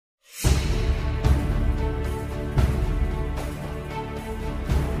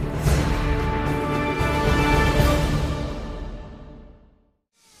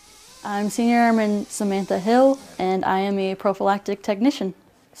I'm Senior Airman Samantha Hill, and I am a prophylactic technician.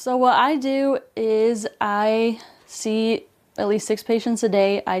 So what I do is I see at least 6 patients a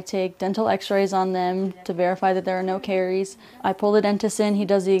day. I take dental x-rays on them to verify that there are no caries. I pull the dentist in, he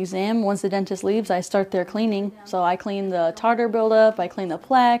does the exam. Once the dentist leaves, I start their cleaning. So I clean the tartar buildup, I clean the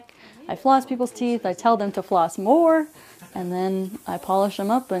plaque, I floss people's teeth, I tell them to floss more, and then I polish them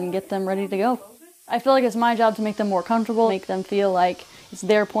up and get them ready to go. I feel like it's my job to make them more comfortable, make them feel like it's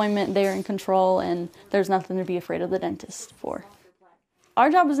their appointment, they're in control, and there's nothing to be afraid of the dentist for. Our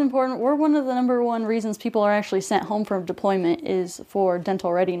job is important. We're one of the #1 reasons people are actually sent home from deployment is for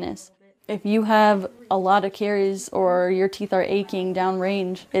dental readiness. If you have a lot of caries or your teeth are aching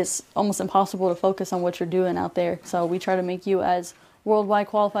downrange, it's almost impossible to focus on what you're doing out there. So we try to make you as worldwide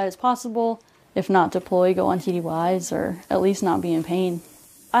qualified as possible. If not deploy, go on TDYs, or at least not be in pain.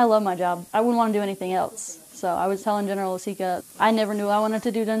 I love my job. I wouldn't want to do anything else. So I was telling General Lasika, I never knew I wanted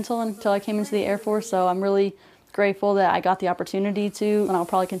to do dental until I came into the Air Force, so I'm really grateful that I got the opportunity to, and I'll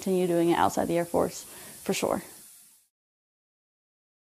probably continue doing it outside the Air Force, for sure.